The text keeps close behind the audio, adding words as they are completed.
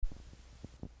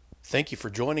Thank you for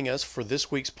joining us for this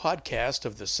week's podcast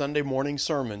of the Sunday morning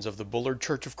sermons of the Bullard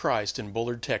Church of Christ in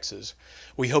Bullard, Texas.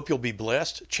 We hope you'll be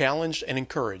blessed, challenged, and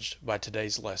encouraged by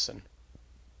today's lesson.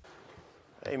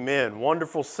 Amen.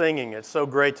 Wonderful singing. It's so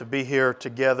great to be here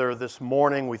together this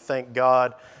morning. We thank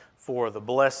God for the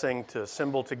blessing to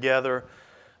assemble together,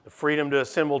 the freedom to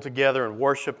assemble together and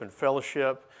worship and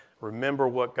fellowship. Remember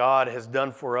what God has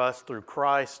done for us through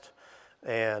Christ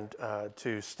and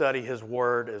to study His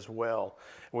Word as well.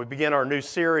 We begin our new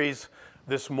series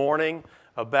this morning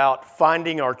about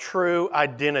finding our true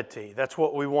identity. That's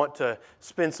what we want to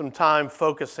spend some time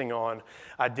focusing on.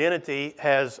 Identity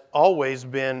has always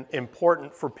been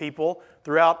important for people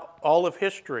throughout all of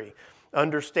history.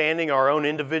 Understanding our own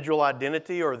individual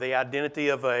identity or the identity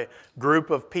of a group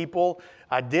of people.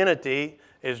 Identity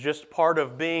is just part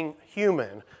of being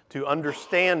human, to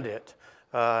understand it.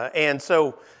 And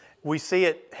so we see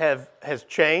it has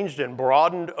changed and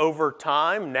broadened over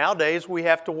time. Nowadays, we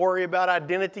have to worry about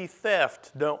identity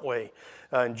theft, don't we?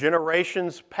 In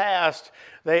generations past,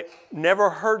 they never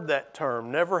heard that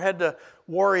term, never had to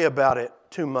worry about it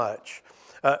too much.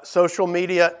 Social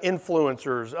media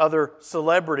influencers, other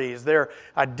celebrities, their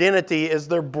identity is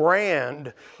their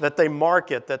brand that they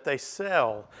market, that they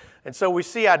sell. And so we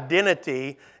see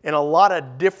identity in a lot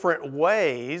of different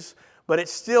ways, but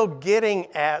it's still getting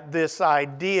at this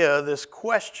idea, this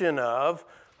question of,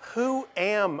 who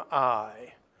am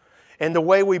I? And the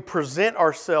way we present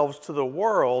ourselves to the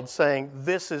world saying,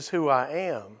 this is who I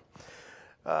am.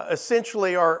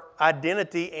 Essentially, our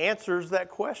identity answers that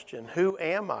question, who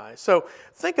am I? So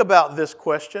think about this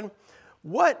question.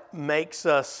 What makes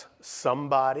us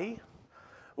somebody?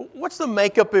 What's the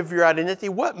makeup of your identity?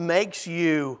 What makes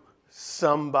you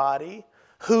somebody?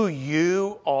 Who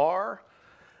you are?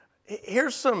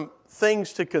 Here's some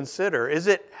things to consider. Is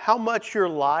it how much you're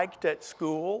liked at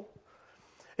school?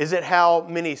 Is it how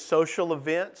many social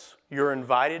events you're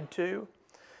invited to?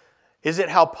 Is it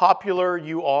how popular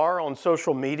you are on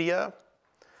social media?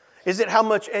 Is it how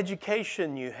much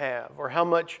education you have or how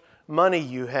much money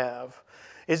you have?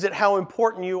 Is it how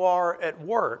important you are at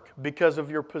work because of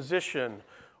your position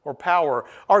or power?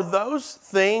 Are those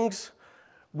things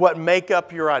what make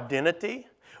up your identity?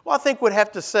 Well, I think we'd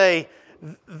have to say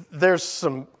there's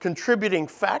some contributing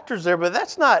factors there, but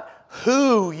that's not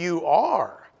who you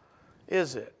are,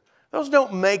 is it? Those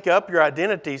don't make up your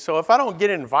identity. So if I don't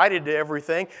get invited to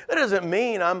everything, that doesn't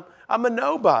mean I'm a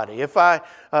nobody. If I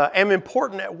am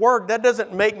important at work, that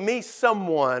doesn't make me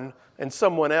someone and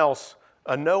someone else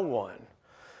a no one.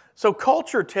 So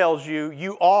culture tells you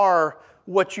you are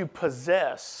what you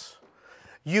possess.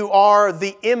 You are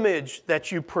the image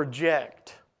that you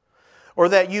project. Or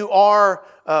that you are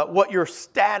what your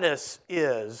status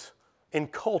is in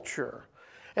culture.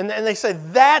 And they say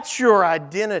that's your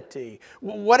identity.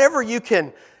 Whatever you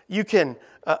can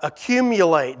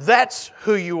accumulate, that's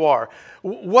who you are.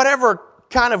 Whatever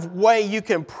kind of way you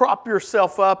can prop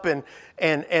yourself up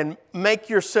and make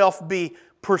yourself be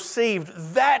perceived,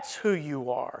 that's who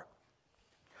you are.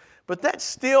 But that's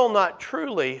still not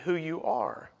truly who you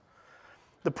are.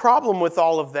 The problem with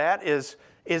all of that is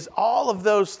all of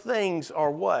those things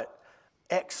are what?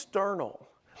 External.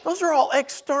 Those are all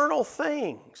external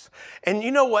things. And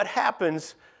you know what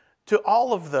happens to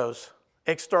all of those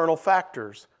external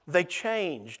factors? They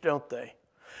change, don't they?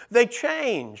 They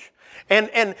change.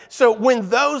 And so when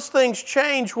those things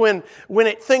change, when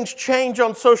things change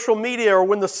on social media, or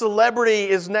when the celebrity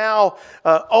is now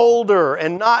older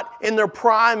and not in their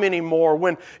prime anymore,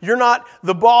 when you're not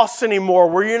the boss anymore,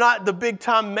 where you're not the big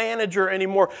time manager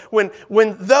anymore, when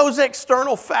those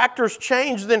external factors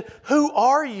change, then who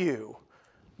are you?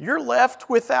 You're left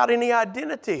without any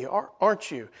identity,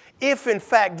 aren't you? If in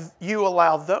fact you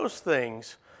allow those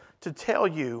things to tell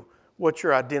you what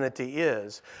your identity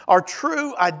is. Our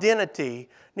true identity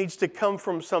needs to come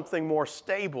from something more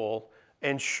stable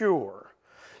and sure.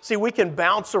 See, we can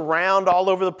bounce around all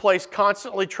over the place,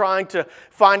 constantly trying to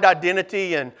find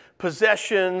identity in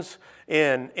possessions,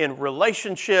 in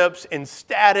relationships, in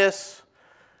status.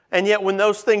 And yet when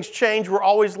those things change, we're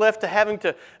always left to having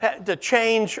to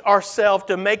change ourselves,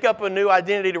 to make up a new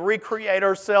identity, to recreate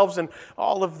ourselves and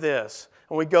all of this.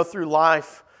 And we go through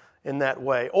life in that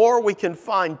way. Or we can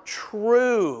find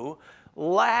true,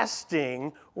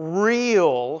 lasting,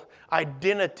 real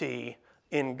identity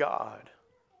in God.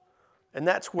 And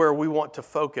that's where we want to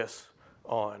focus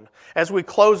on. As we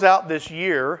close out this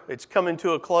year, it's coming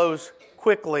to a close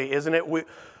quickly, isn't it? We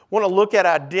want to look at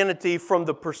identity from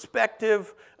the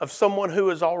perspective of someone who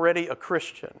is already a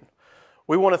Christian.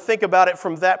 We want to think about it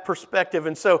from that perspective.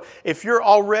 And so if you're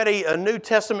already a New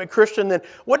Testament Christian, then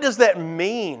what does that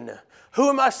mean Who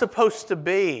am I supposed to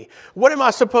be? What am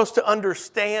I supposed to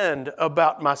understand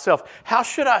about myself? How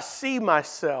should I see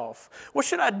myself? What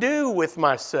should I do with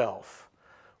myself?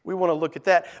 We want to look at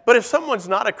that. But if someone's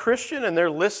not a Christian and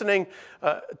they're listening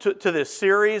to this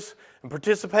series and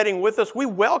participating with us, we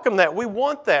welcome that. We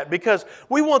want that because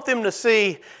we want them to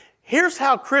see, here's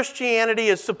how Christianity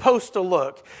is supposed to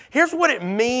look. Here's what it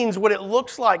means, what it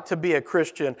looks like to be a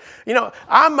Christian. You know,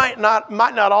 I might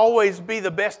not always be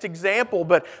the best example,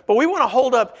 but we want to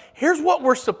hold up, here's what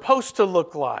we're supposed to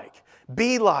look like,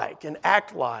 be like, and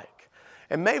act like.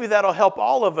 And maybe that'll help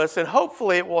all of us, and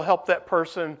hopefully it will help that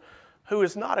person who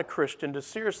is not a Christian to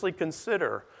seriously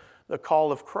consider the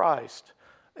call of Christ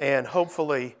and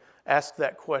hopefully ask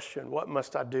that question, what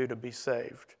must I do to be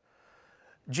saved?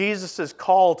 Jesus'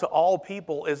 call to all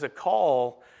people is a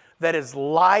call that is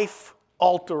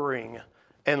life-altering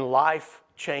and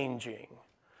life-changing.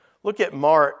 Look at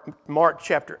Mark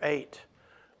chapter 8,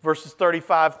 verses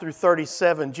 35 through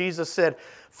 37. Jesus said,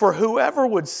 "For whoever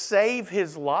would save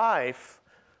his life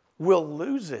will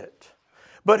lose it.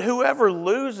 But whoever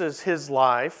loses his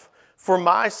life for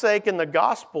my sake and the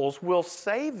gospel's will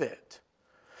save it.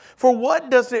 For what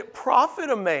does it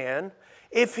profit a man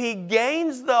if he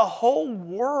gains the whole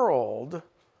world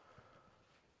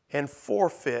and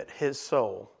forfeit his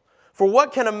soul? For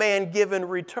what can a man give in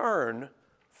return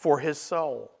for his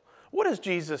soul?" What is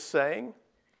Jesus saying?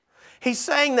 He's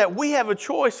saying that we have a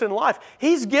choice in life.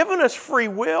 He's given us free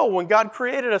will when God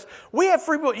created us. We have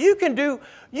free will. You can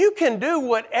do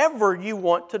whatever you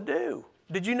want to do.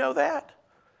 Did you know that?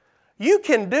 You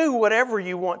can do whatever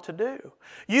you want to do.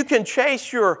 You can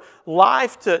chase your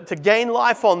life to gain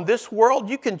life on this world.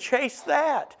 You can chase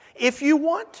that if you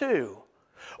want to.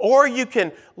 Or you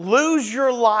can lose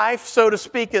your life, so to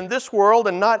speak, in this world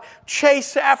and not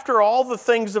chase after all the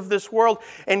things of this world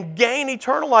and gain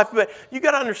eternal life. But you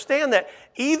got to understand that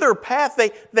either path,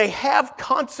 they have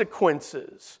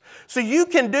consequences. So you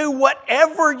can do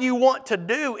whatever you want to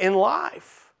do in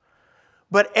life.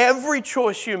 But every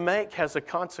choice you make has a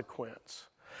consequence.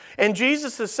 And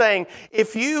Jesus is saying,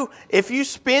 if you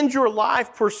spend your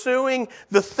life pursuing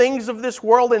the things of this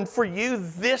world, and for you,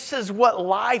 this is what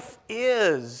life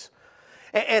is,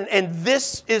 and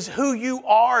this is who you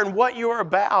are and what you're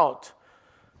about,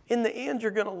 in the end, you're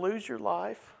going to lose your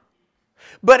life.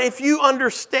 But if you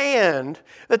understand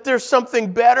that there's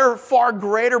something better, far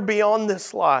greater beyond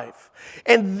this life,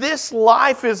 and this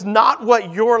life is not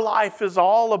what your life is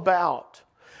all about,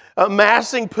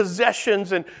 amassing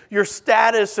possessions and your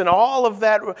status and all of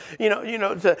that,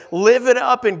 to live it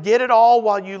up and get it all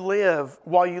while you live.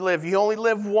 You only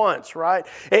live once, right?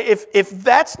 If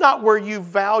that's not where you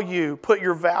put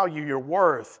your value, your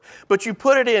worth, but you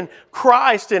put it in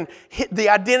Christ and the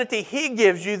identity He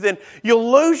gives you, then you'll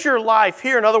lose your life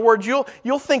here. In other words,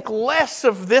 you'll think less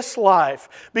of this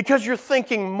life because you're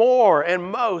thinking more and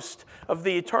most of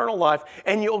the eternal life,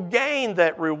 and you'll gain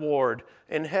that reward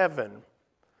in heaven.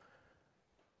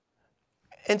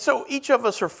 And so each of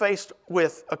us are faced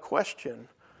with a question.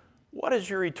 What is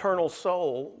your eternal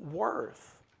soul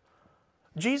worth?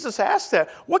 Jesus asked that.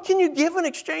 What can you give in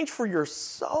exchange for your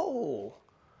soul?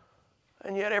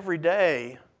 And yet every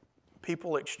day,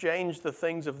 people exchange the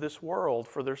things of this world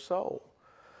for their soul.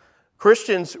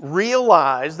 Christians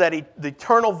realize that the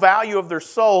eternal value of their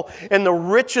soul and the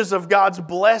riches of God's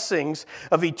blessings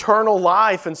of eternal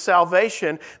life and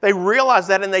salvation, they realize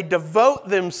that and they devote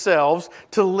themselves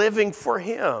to living for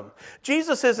Him.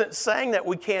 Jesus isn't saying that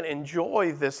we can't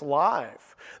enjoy this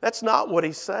life. That's not what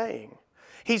He's saying.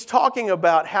 He's talking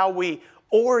about how we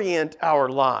orient our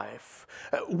life.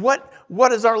 What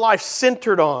is our life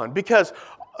centered on? Because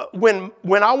when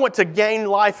I want to gain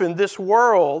life in this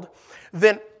world,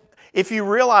 then if you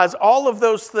realize all of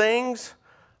those things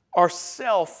are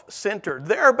self-centered.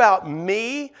 They're about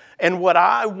me and what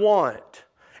I want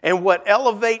and what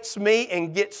elevates me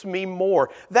and gets me more.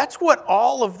 That's what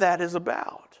all of that is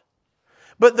about.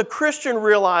 But the Christian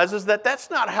realizes that that's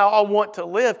not how I want to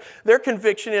live. Their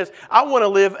conviction is, I want to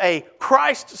live a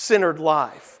Christ-centered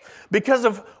life because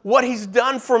of what He's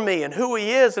done for me and who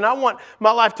He is, and I want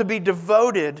my life to be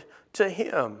devoted to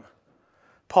Him.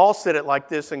 Paul said it like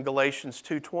this in Galatians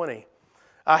 2:20.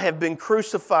 I have been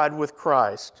crucified with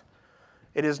Christ.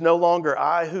 It is no longer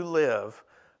I who live,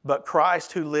 but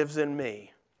Christ who lives in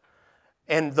me.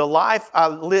 And the life I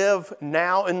live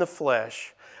now in the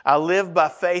flesh, I live by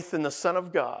faith in the Son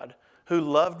of God, who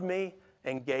loved me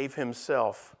and gave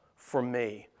Himself for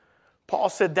me. Paul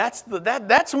said,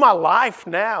 that's my life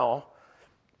now.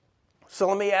 So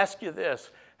let me ask you this.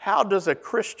 How does a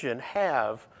Christian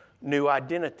have new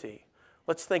identity?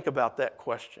 Let's think about that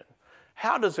question.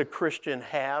 How does a Christian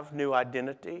have new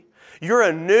identity? You're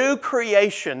a new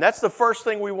creation. That's the first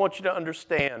thing we want you to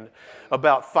understand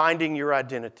about finding your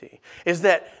identity. Is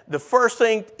that the first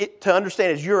thing to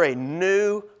understand is you're a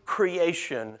new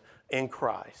creation in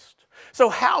Christ. So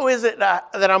how is it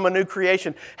that I'm a new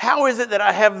creation? How is it that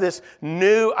I have this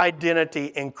new identity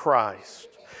in Christ?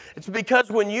 It's because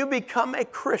when you become a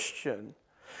Christian,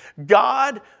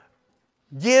 God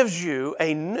gives you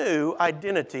a new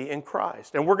identity in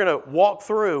Christ. And we're going to walk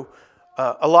through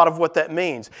a lot of what that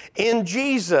means. In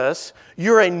Jesus,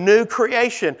 you're a new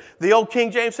creation. The old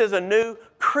King James says a new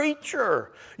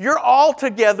creature. You're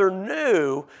altogether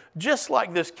new, just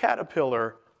like this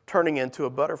caterpillar turning into a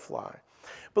butterfly.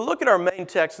 But look at our main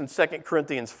text in 2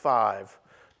 Corinthians 5.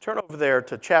 Turn over there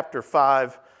to chapter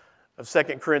 5 of 2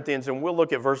 Corinthians, and we'll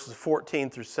look at verses 14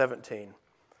 through 17.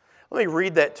 Let me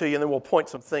read that to you, and then we'll point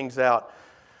some things out.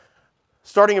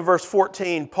 Starting in verse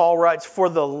 14, Paul writes, "For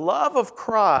the love of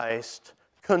Christ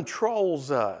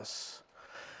controls us,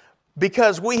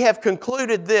 because we have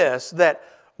concluded this, that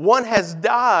one has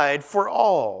died for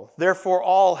all, therefore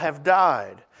all have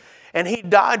died. And he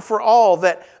died for all,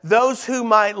 that those who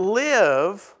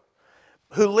live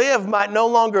might no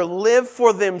longer live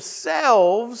for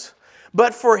themselves,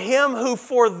 but for him who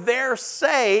for their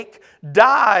sake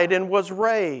died and was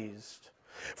raised.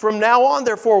 From now on,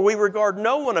 therefore, we regard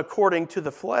no one according to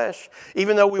the flesh.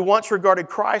 Even though we once regarded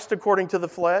Christ according to the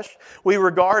flesh, we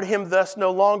regard him thus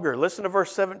no longer." Listen to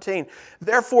verse 17.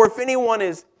 "Therefore, if anyone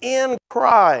is in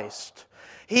Christ,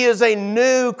 he is a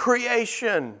new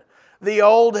creation. The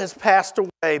old has passed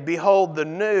away. Behold, the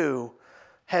new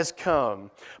has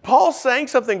come." Paul's saying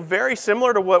something very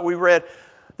similar to what we read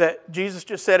that Jesus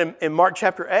just said in Mark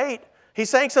chapter 8. He's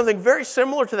saying something very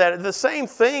similar to that. The same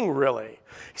thing, really.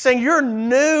 He's saying you're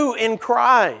new in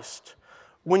Christ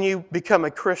when you become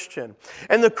a Christian.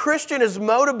 And the Christian is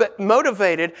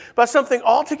motivated by something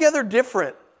altogether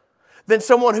different than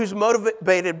someone who's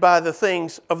motivated by the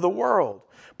things of the world.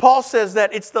 Paul says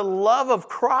that it's the love of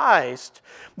Christ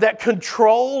that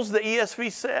controls, the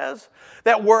ESV says.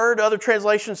 That word, other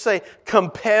translations say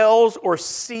compels or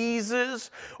seizes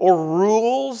or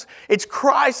rules. It's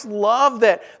Christ's love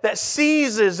that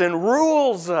seizes and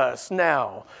rules us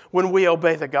now when we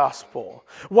obey the gospel.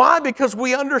 Why? Because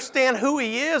we understand who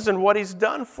He is and what He's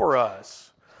done for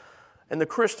us. And the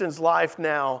Christian's life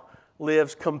now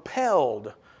lives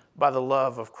compelled by the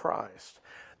love of Christ.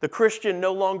 The Christian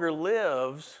no longer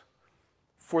lives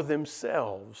for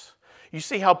themselves. You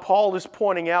see how Paul is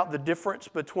pointing out the difference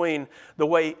between the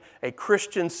way a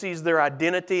Christian sees their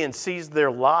identity and sees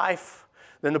their life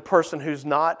than the person who's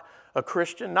not a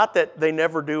Christian? Not that they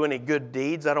never do any good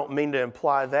deeds. I don't mean to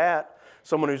imply that,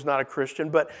 someone who's not a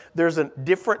Christian, but there's a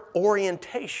different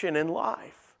orientation in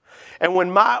life. And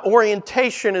when my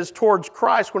orientation is towards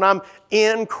Christ, when I'm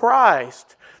in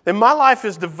Christ, then my life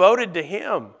is devoted to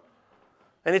Him.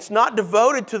 And it's not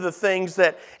devoted to the things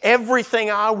that everything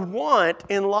I want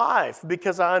in life,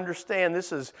 because I understand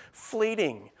this is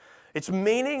fleeting. It's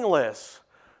meaningless,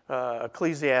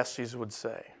 Ecclesiastes would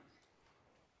say.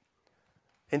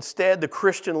 Instead, the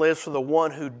Christian lives for the one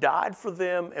who died for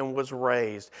them and was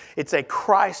raised. It's a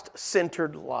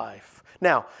Christ-centered life.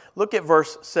 Now, look at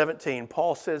verse 17.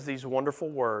 Paul says these wonderful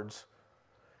words.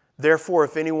 "Therefore,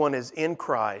 if anyone is in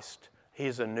Christ, he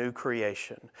is a new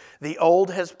creation. The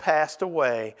old has passed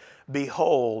away.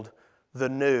 Behold, the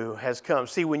new has come."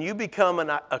 See, when you become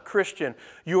a Christian,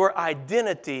 your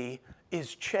identity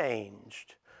is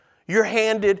changed. You're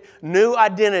handed a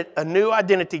new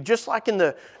identity, just like in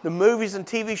the movies and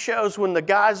TV shows when the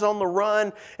guy's on the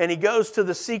run and he goes to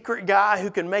the secret guy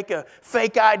who can make a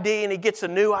fake ID and he gets a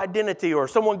new identity, or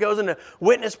someone goes into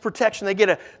witness protection, they get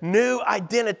a new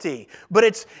identity. But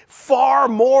it's far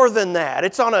more than that.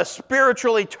 It's on a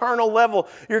spiritual, eternal level.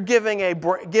 You're given a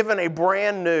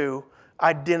brand new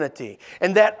identity.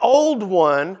 And that old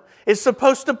one is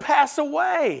supposed to pass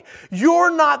away. You're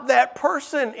not that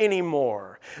person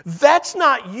anymore. That's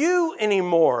not you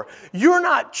anymore. You're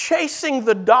not chasing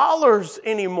the dollars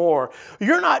anymore.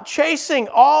 You're not chasing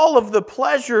all of the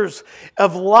pleasures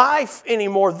of life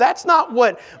anymore. That's not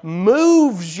what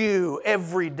moves you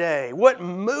every day. What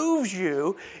moves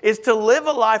you is to live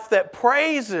a life that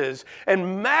praises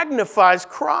and magnifies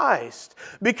Christ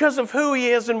because of who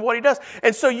He is and what He does.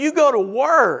 And so you go to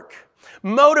work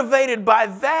motivated by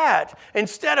that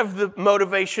instead of the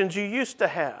motivations you used to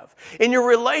have. In your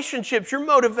relationships, you're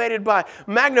motivated by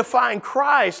magnifying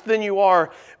Christ than you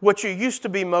are what you used to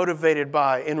be motivated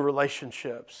by in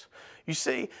relationships. You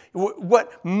see,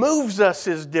 what moves us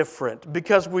is different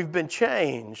because we've been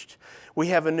changed. We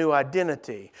have a new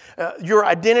identity. Your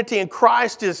identity in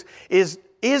Christ is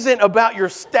isn't about your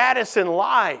status in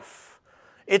life.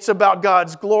 It's about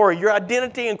God's glory. Your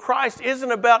identity in Christ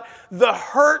isn't about the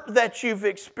hurt that you've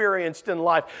experienced in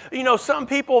life. You know, some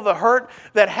people, the hurt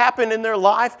that happened in their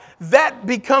life, that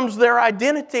becomes their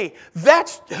identity.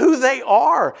 That's who they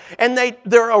are. And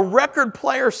they're a record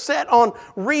player set on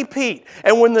repeat.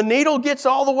 And when the needle gets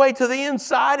all the way to the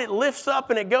inside, it lifts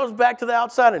up and it goes back to the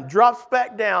outside and drops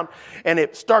back down and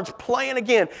it starts playing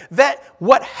again. That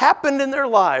what happened in their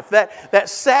life, that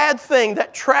sad thing,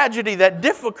 that tragedy, that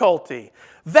difficulty,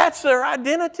 that's their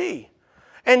identity.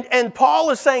 And Paul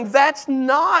is saying that's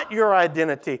not your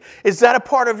identity. Is that a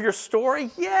part of your story?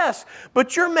 Yes.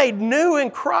 But you're made new in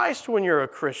Christ when you're a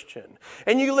Christian.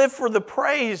 And you live for the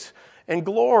praise and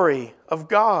glory of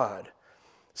God.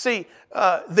 See,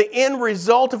 the end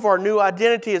result of our new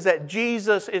identity is that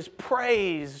Jesus is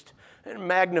praised and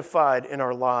magnified in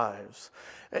our lives.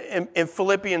 In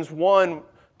Philippians 1:20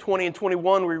 and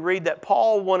 21, we read that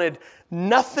Paul wanted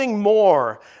nothing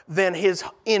more than his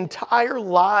entire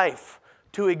life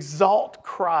to exalt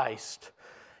Christ.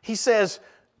 He says,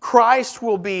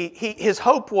 his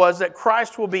hope was that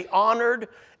Christ will be honored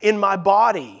in my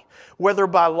body, whether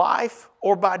by life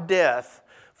or by death.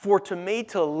 For to me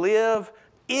to live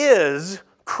is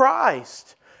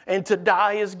Christ, and to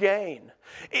die is gain.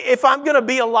 If I'm going to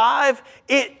be alive,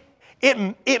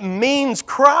 it means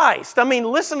Christ. I mean,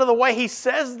 listen to the way he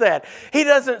says that. He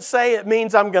doesn't say it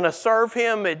means I'm going to serve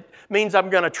Him. It means I'm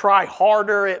going to try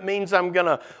harder. It means I'm going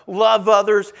to love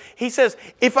others. He says,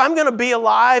 if I'm going to be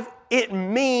alive, it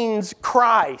means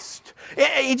Christ.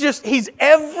 He's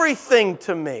everything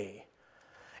to me.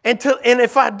 And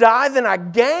if I die, then I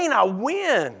gain, I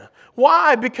win.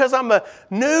 Why? Because I'm a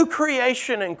new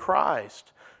creation in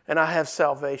Christ and I have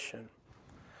salvation.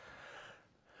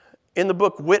 In the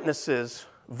book Witnesses,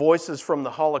 Voices from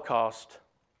the Holocaust,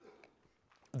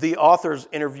 the authors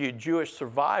interviewed Jewish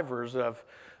survivors of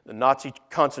the Nazi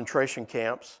concentration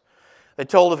camps. They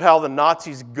told of how the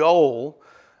Nazis' goal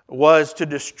was to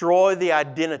destroy the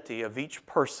identity of each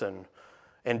person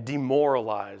and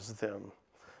demoralize them.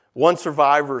 One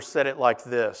survivor said it like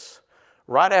this: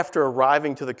 right after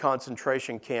arriving to the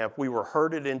concentration camp, we were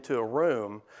herded into a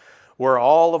room where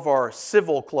all of our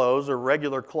civil clothes or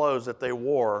regular clothes that they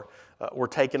wore were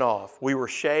taken off. We were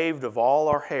shaved of all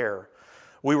our hair.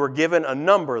 We were given a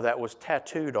number that was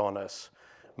tattooed on us.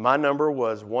 My number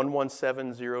was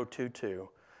 117022.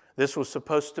 This was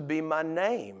supposed to be my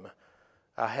name.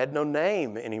 I had no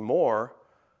name anymore.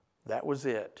 That was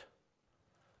it.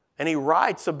 And he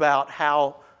writes about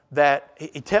how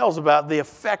he tells about the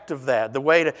effect of that, the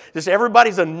way to, just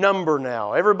everybody's a number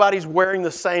now. Everybody's wearing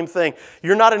the same thing.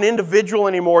 You're not an individual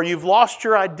anymore. You've lost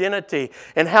your identity,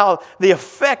 and how the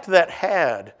effect that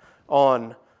had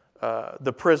on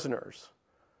the prisoners.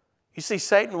 You see,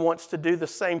 Satan wants to do the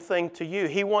same thing to you.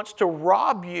 He wants to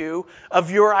rob you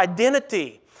of your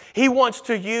identity. He wants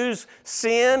to use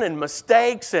sin and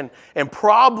mistakes and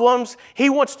problems. He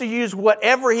wants to use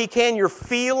whatever he can, your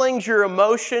feelings, your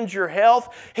emotions, your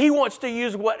health. He wants to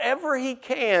use whatever he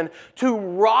can to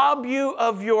rob you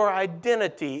of your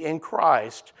identity in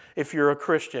Christ if you're a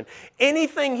Christian.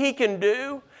 Anything he can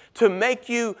do to make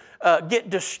you get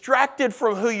distracted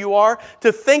from who you are,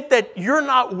 to think that you're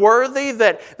not worthy,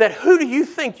 that who do you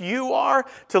think you are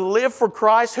to live for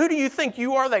Christ? Who do you think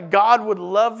you are that God would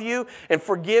love you and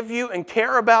forgive you and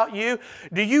care about you?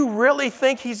 Do you really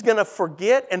think He's going to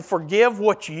forget and forgive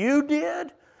what you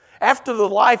did after the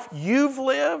life you've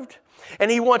lived? And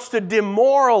He wants to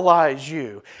demoralize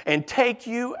you and take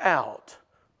you out.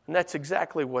 And that's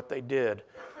exactly what they did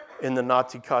in the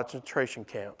Nazi concentration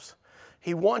camps.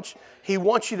 He wants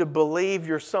you to believe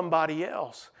you're somebody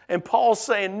else. And Paul's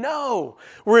saying, no,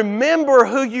 remember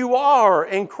who you are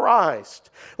in Christ.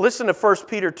 Listen to 1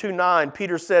 Peter 2:9.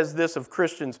 Peter says this of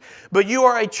Christians: but you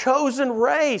are a chosen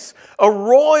race, a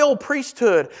royal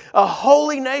priesthood, a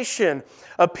holy nation,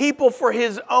 a people for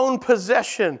His own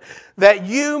possession, that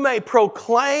you may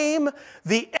proclaim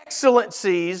the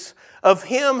excellencies of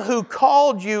Him who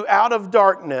called you out of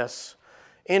darkness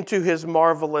into His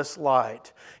marvelous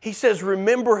light. He says,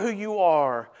 remember who you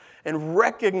are and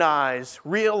realize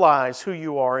who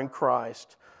you are in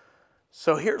Christ.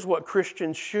 So here's what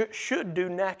Christians should do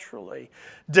naturally.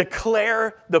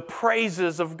 Declare the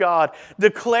praises of God.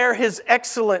 Declare His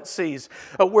excellencies.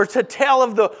 We're to tell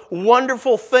of the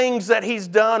wonderful things that He's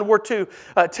done. We're to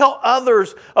tell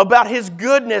others about His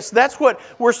goodness. That's what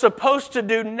we're supposed to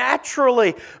do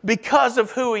naturally because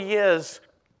of who He is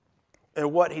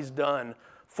and what He's done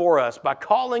for us by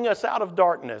calling us out of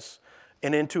darkness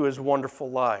and into His wonderful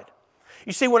light.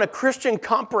 You see, when a Christian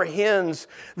comprehends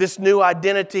this new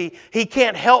identity, he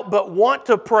can't help but want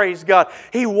to praise God.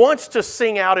 He wants to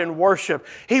sing out in worship.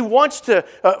 He wants to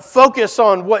focus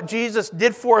on what Jesus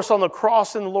did for us on the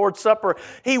cross in the Lord's Supper.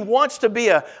 He wants to be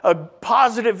a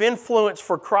positive influence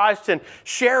for Christ and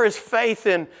share his faith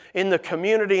in the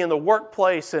community, in the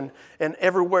workplace, and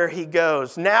everywhere he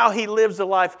goes. Now he lives a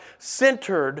life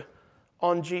centered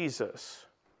on Jesus.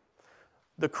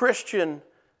 The Christian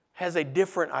has a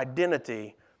different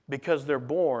identity because they're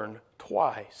born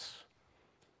twice.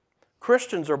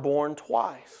 Christians are born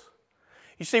twice.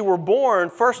 You see, we're born,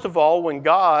 first of all, when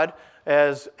God,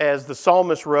 as the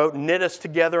psalmist wrote, knit us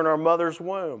together in our mother's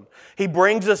womb. He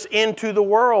brings us into the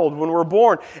world when we're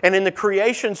born. And in the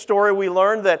creation story, we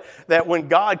learned that when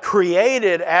God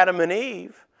created Adam and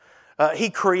Eve, He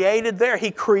created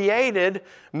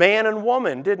man and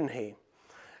woman, didn't He?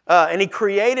 And He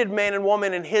created man and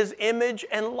woman in His image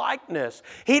and likeness.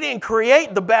 He didn't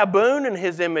create the baboon in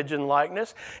His image and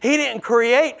likeness. He didn't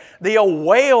create the old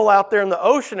whale out there in the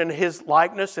ocean in His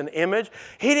likeness and image.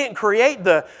 He didn't create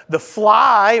the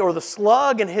fly or the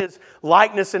slug in His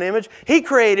likeness and image. He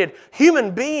created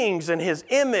human beings in His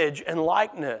image and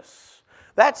likeness.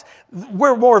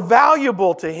 We're more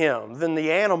valuable to Him than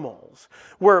the animals.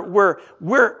 We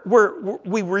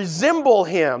resemble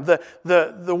Him.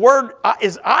 The word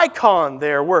is icon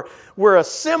there. We're a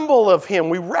symbol of Him.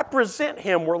 We represent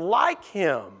Him. We're like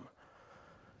Him.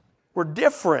 We're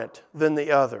different than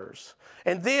the others.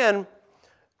 And then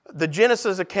the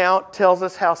Genesis account tells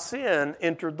us how sin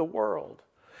entered the world.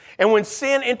 And when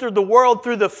sin entered the world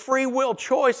through the free will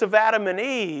choice of Adam and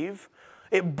Eve,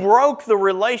 it broke the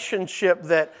relationship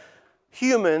that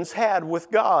humans had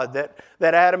with God, that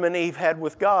Adam and Eve had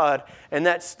with God, and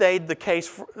that stayed the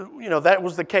case. That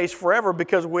was the case forever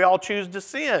because we all choose to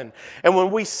sin. And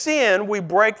when we sin, we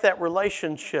break that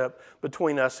relationship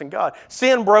between us and God.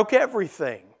 Sin broke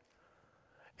everything.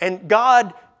 And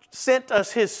God sent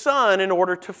us His Son in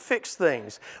order to fix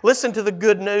things. Listen to the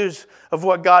good news of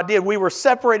what God did. We were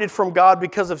separated from God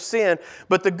because of sin,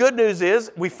 but the good news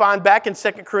is, we find back in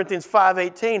 2 Corinthians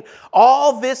 5:18,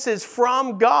 all this is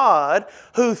from God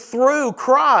who through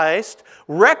Christ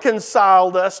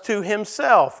reconciled us to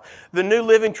Himself. The New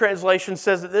Living Translation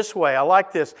says it this way. I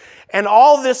like this. And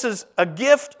all this is a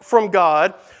gift from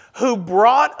God who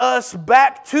brought us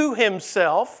back to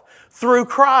Himself through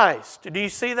Christ. Do you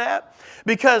see that?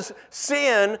 Because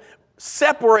sin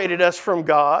separated us from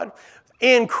God.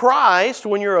 In Christ,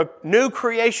 when you're a new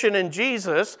creation in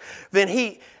Jesus, then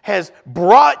He has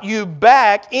brought you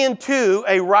back into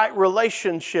a right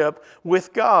relationship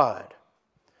with God.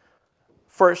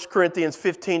 1 Corinthians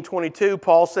 15:22,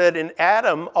 Paul said, in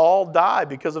Adam all die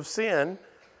because of sin,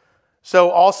 so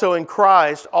also in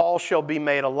Christ all shall be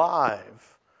made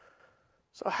alive.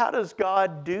 So how does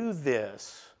God do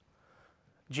this?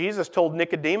 Jesus told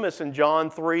Nicodemus in John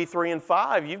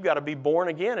 3:3-5, you've got to be born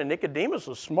again. And Nicodemus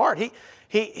was smart. He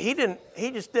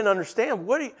just didn't understand.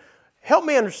 Help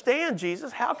me understand,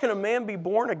 Jesus. How can a man be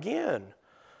born again?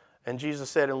 And Jesus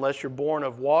said, unless you're born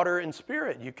of water and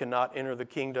spirit, you cannot enter the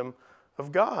kingdom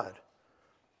of God.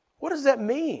 What does that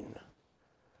mean?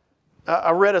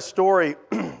 I read a story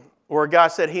where a guy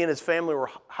said he and his family were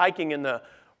hiking in the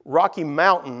Rocky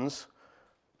Mountains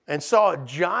and saw a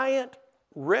giant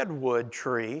redwood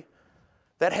tree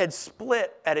that had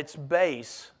split at its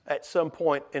base at some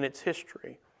point in its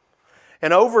history.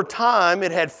 And over time,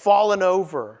 it had fallen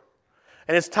over.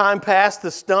 And as time passed,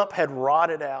 the stump had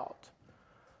rotted out.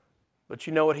 But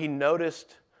you know what he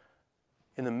noticed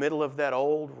in the middle of that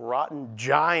old, rotten,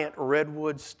 giant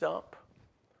redwood stump?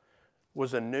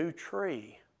 Was a new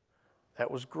tree that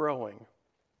was growing.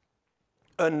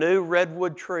 A new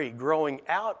redwood tree growing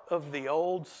out of the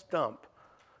old stump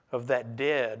of that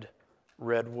dead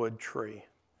redwood tree.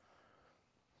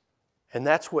 And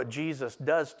that's what Jesus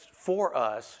does for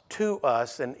us, to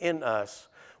us, and in us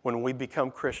when we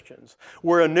become Christians.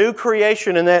 We're a new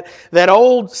creation, and that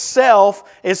old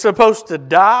self is supposed to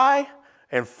die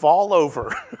and fall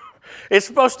over. It's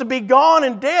supposed to be gone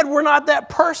and dead. We're not that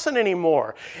person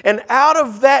anymore. And out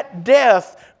of that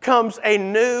death comes a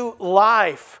new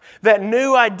life, that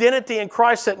new identity in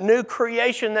Christ, that new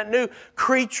creation, that new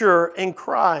creature in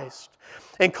Christ.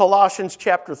 In Colossians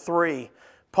chapter 3,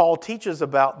 Paul teaches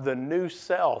about the new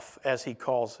self, as he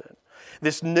calls it.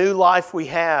 This new life we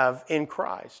have in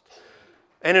Christ.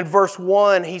 And in verse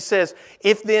 1, he says,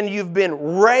 if then you've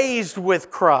been raised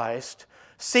with Christ,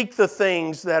 seek the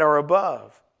things that are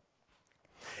above.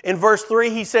 In verse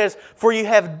 3, he says, for you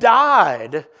have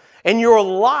died, and your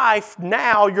life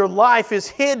is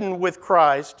hidden with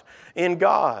Christ in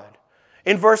God.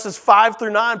 In verses 5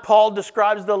 through 9, Paul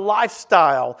describes the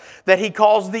lifestyle that he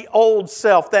calls the old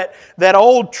self, that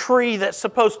old tree that's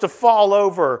supposed to fall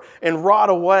over and rot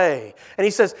away. And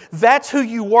he says, that's who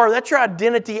you were. That's your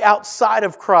identity outside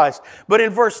of Christ. But in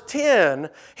verse 10,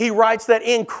 he writes that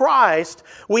in Christ,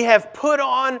 we have put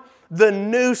on the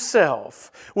new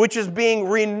self, which is being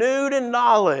renewed in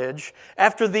knowledge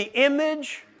after the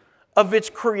image of its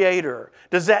creator.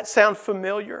 Does that sound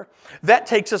familiar? That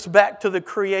takes us back to the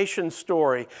creation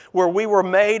story where we were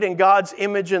made in God's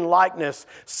image and likeness.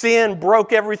 Sin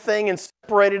broke everything and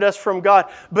separated us from God.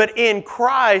 But in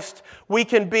Christ, we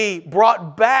can be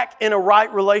brought back in a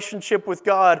right relationship with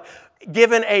God,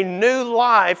 given a new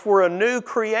life. We're a new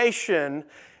creation,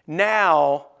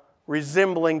 now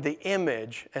resembling the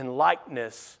image and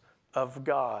likeness of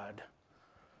God.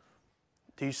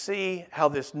 Do you see how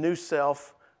this new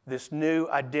self, this new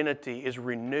identity is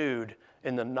renewed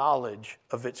in the knowledge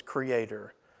of its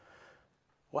creator?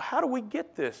 Well, how do we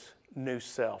get this new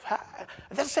self?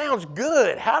 That sounds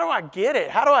good. How do I get it?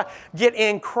 How do I get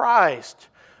in Christ?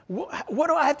 What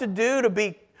do I have to do to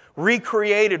be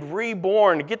recreated,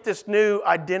 reborn, to get this new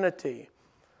identity?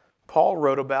 Paul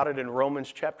wrote about it in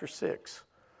Romans chapter 6.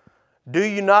 Do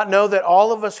you not know that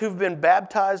all of us who've been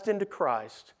baptized into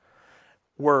Christ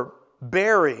were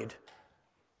buried,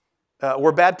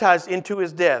 were baptized into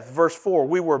His death? Verse 4,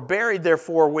 we were buried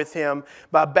therefore with Him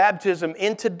by baptism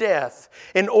into death,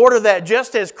 in order that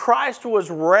just as Christ was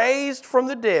raised from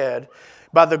the dead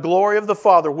by the glory of the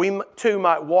Father, we too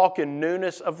might walk in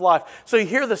newness of life. So you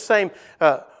hear the same,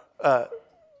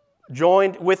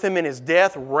 joined with Him in His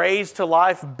death, raised to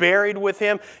life, buried with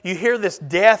Him. You hear this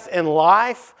death and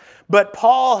life. But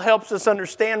Paul helps us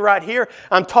understand right here,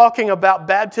 I'm talking about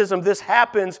baptism. This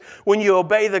happens when you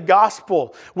obey the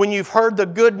gospel, when you've heard the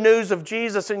good news of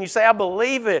Jesus and you say, I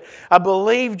believe it. I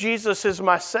believe Jesus is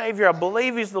my Savior. I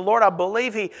believe He's the Lord. I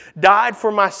believe He died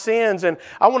for my sins. And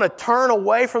I want to turn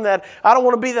away from that. I don't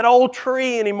want to be that old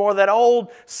tree anymore, that old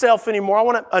self anymore. I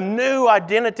want a new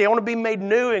identity. I want to be made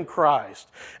new in Christ.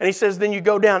 And he says, then you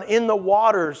go down in the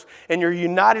waters and you're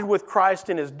united with Christ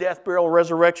in His death, burial,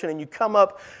 resurrection, and you come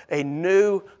up a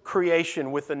new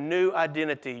creation with a new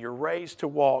identity. You're raised to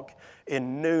walk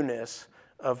in newness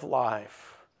of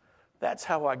life. That's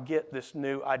how I get this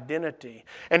new identity.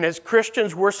 And as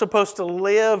Christians, we're supposed to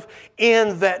live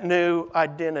in that new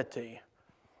identity.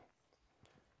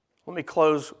 Let me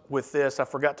close with this. I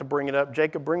forgot to bring it up.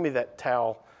 Jacob, bring me that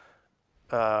towel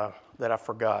that I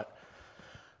forgot.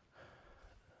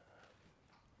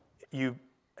 You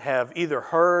have either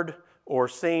heard or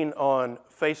seen on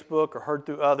Facebook or heard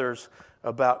through others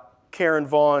about Karen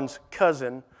Vaughn's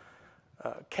cousin,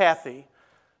 Kathy.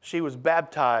 She was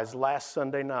baptized last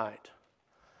Sunday night.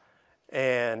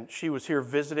 And she was here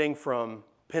visiting from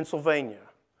Pennsylvania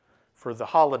for the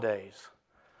holidays.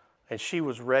 And she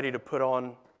was ready to put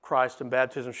on Christ in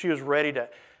baptism. She was ready to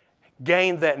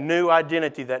gain that new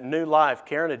identity, that new life.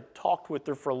 Karen had talked with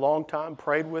her for a long time,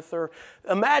 prayed with her.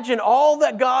 Imagine all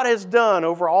that God has done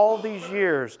over all these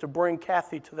years to bring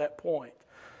Kathy to that point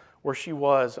where she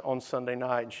was on Sunday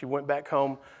night. And she went back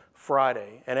home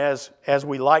Friday. And as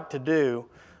we like to do,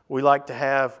 we like to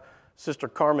have, Sister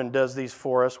Carmen does these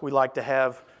for us, we like to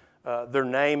have their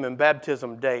name and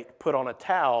baptism date put on a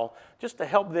towel just to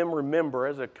help them remember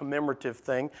as a commemorative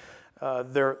thing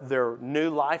their new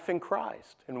life in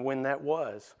Christ and when that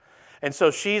was. And so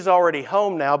she's already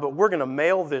home now, but we're going to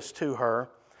mail this to her.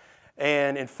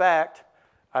 And in fact,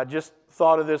 I just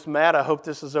thought of this, Matt. I hope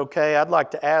this is okay. I'd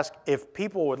like to ask if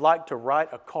people would like to write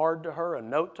a card to her, a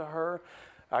note to her.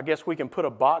 I guess we can put a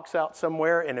box out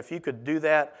somewhere, and if you could do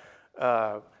that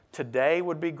today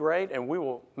would be great. And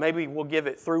maybe we'll give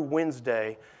it through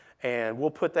Wednesday, and we'll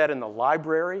put that in the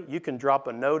library. You can drop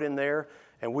a note in there,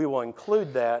 and we will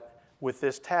include that with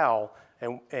this towel,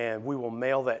 and we will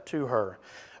mail that to her.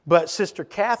 But Sister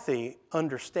Kathy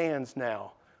understands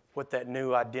now what that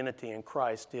new identity in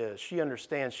Christ is. She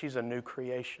understands she's a new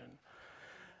creation.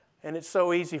 And it's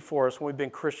so easy for us when we've been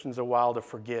Christians a while to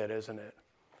forget, isn't it?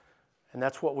 And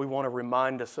that's what we want to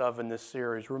remind us of in this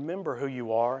series. Remember who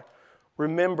you are.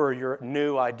 Remember your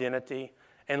new identity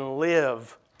and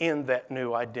live in that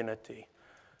new identity.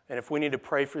 And if we need to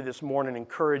pray for you this morning,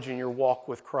 encouraging your walk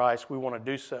with Christ, we want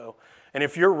to do so. And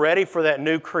if you're ready for that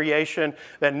new creation,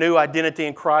 that new identity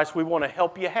in Christ, we want to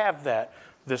help you have that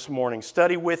this morning.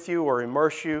 Study with you or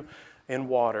immerse you in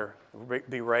water.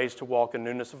 Be raised to walk in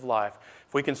newness of life.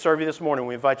 If we can serve you this morning,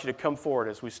 we invite you to come forward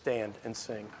as we stand and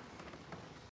sing.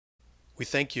 We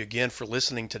thank you again for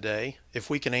listening today. If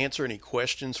we can answer any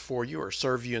questions for you or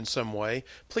serve you in some way,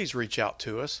 please reach out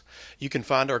to us. You can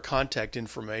find our contact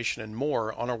information and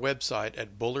more on our website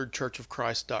at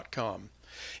bullardchurchofchrist.com.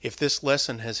 If this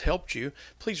lesson has helped you,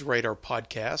 please rate our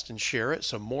podcast and share it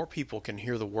so more people can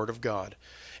hear the Word of God.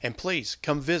 And please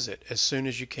come visit as soon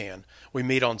as you can. We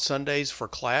meet on Sundays for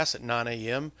class at 9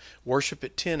 a.m., worship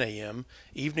at 10 a.m.,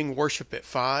 evening worship at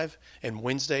 5, and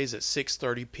Wednesdays at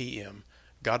 6:30 p.m.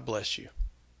 God bless you.